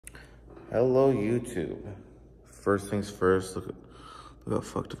Hello, YouTube. First things first, look how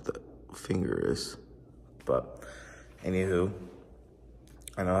fucked up the finger is. But, anywho,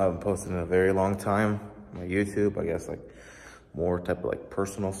 I know I haven't posted in a very long time on my YouTube. I guess like more type of like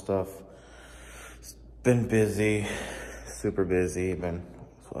personal stuff. It's been busy, super busy. Been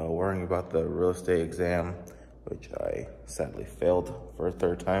worrying about the real estate exam, which I sadly failed for a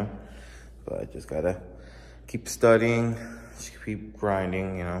third time. But I just gotta keep studying, just keep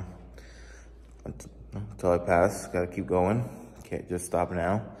grinding, you know. Until I pass, gotta keep going. Can't just stop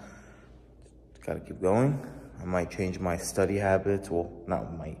now. Gotta keep going. I might change my study habits. Well,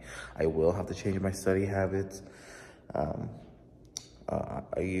 not might. I will have to change my study habits.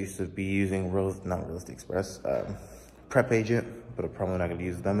 I used to be using not Real Estate Express, Prep Agent, but I'm probably not gonna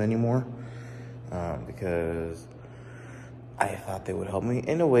use them anymore because I thought they would help me.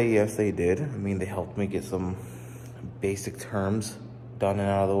 In a way, yes, they did. I mean, they helped me get some basic terms done and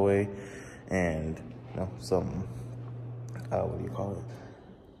out of the way, and you know, some what do you call it?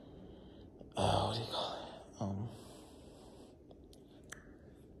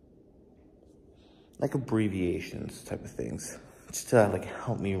 Like abbreviations type of things, just to like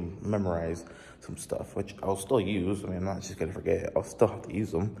help me memorize some stuff, which I'll still use. I mean, I'm not just gonna forget it. I'll still have to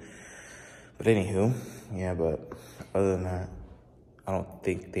use them. But anywho, yeah, but other than that, I don't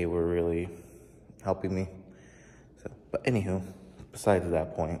think they were really helping me. So, but anywho, besides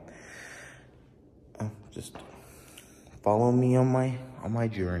that point, just follow me on my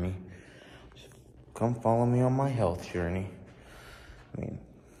journey. Just come follow me on my health journey. I mean,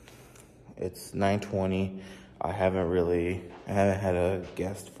 it's 9:20. I haven't had a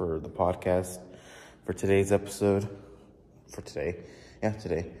guest for the podcast for today's episode. Today's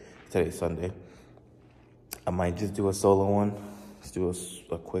Sunday. I might just do a solo one. Just do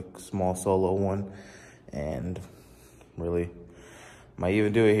a quick, small solo one. And really, might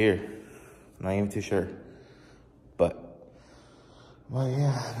even do it here. Not even too sure. But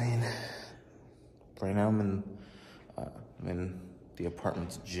yeah, I mean, right now I'm in the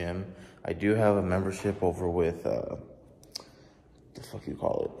apartment's gym. I do have a membership over with, the fuck you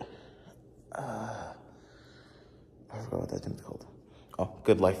call it? I forgot what that gym's called. Oh,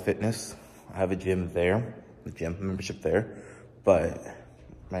 Good Life Fitness. I have a gym there, the gym membership there. But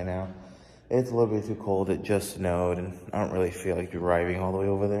right now, it's a little bit too cold. It just snowed, and I don't really feel like driving all the way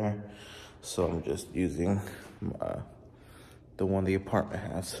over there. So I'm just using the one the apartment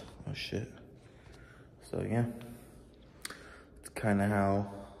has. Oh, shit. So, yeah. It's kind of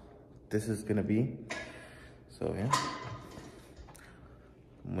how this is going to be. So, yeah.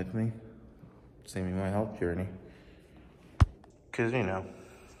 Come with me. Send me my health journey. Because, you know,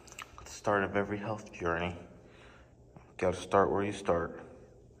 at the start of every health journey, you got to start where you start.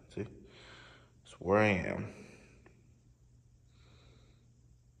 See? That's where I am.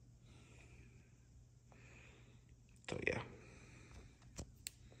 So, yeah.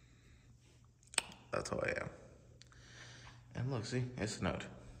 That's how I am. And look, see, it snowed.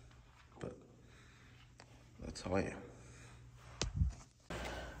 But that's how I am.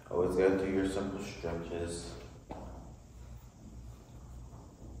 Always gotta do your simple stretches.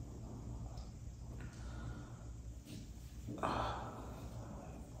 I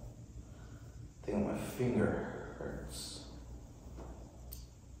think my finger hurts.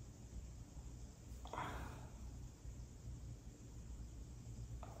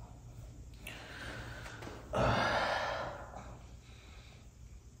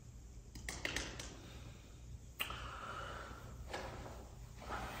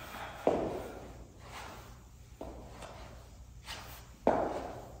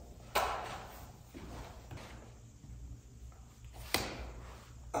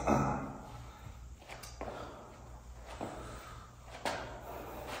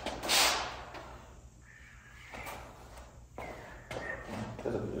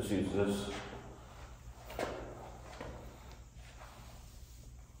 Just use this.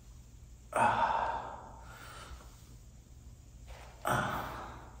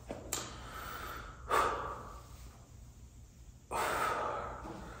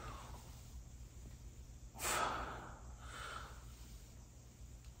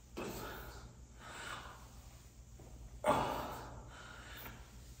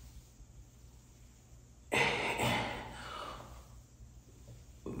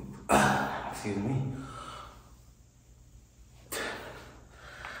 Excuse me.